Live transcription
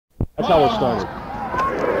That's how we'll start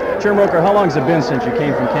it. Jim Rooker, how long has it been since you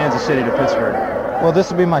came from Kansas City to Pittsburgh? Well, this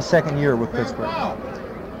will be my second year with Pittsburgh.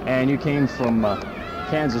 And you came from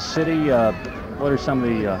Kansas City. What are some of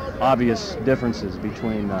the obvious differences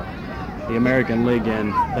between the American League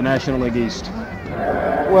and the National League East?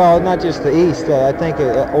 Well, not just the East. I think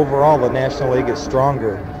overall the National League is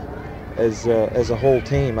stronger as a whole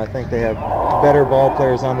team. I think they have better ball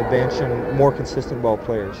players on the bench and more consistent ball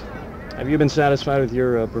players. Have you been satisfied with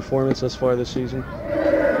your performance thus far this season?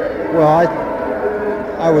 Well,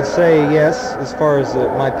 I would say yes. As far as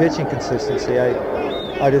my pitching consistency,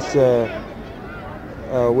 I just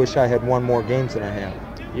wish I had won more games than I have.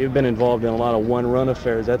 You've been involved in a lot of one-run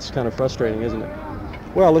affairs. That's kind of frustrating, isn't it?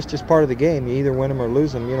 Well, it's just part of the game. You either win them or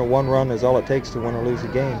lose them. You know, one run is all it takes to win or lose a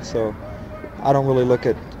game. So I don't really look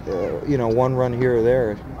at, one run here or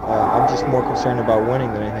there. I'm just more concerned about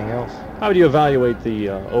winning than anything else. How would you evaluate the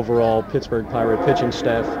overall Pittsburgh Pirate pitching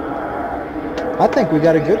staff? I think we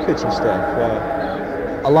got a good pitching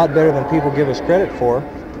staff. A lot better than people give us credit for.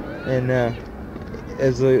 And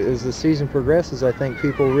as the season progresses, I think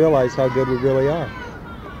people realize how good we really are.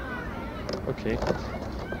 Okay.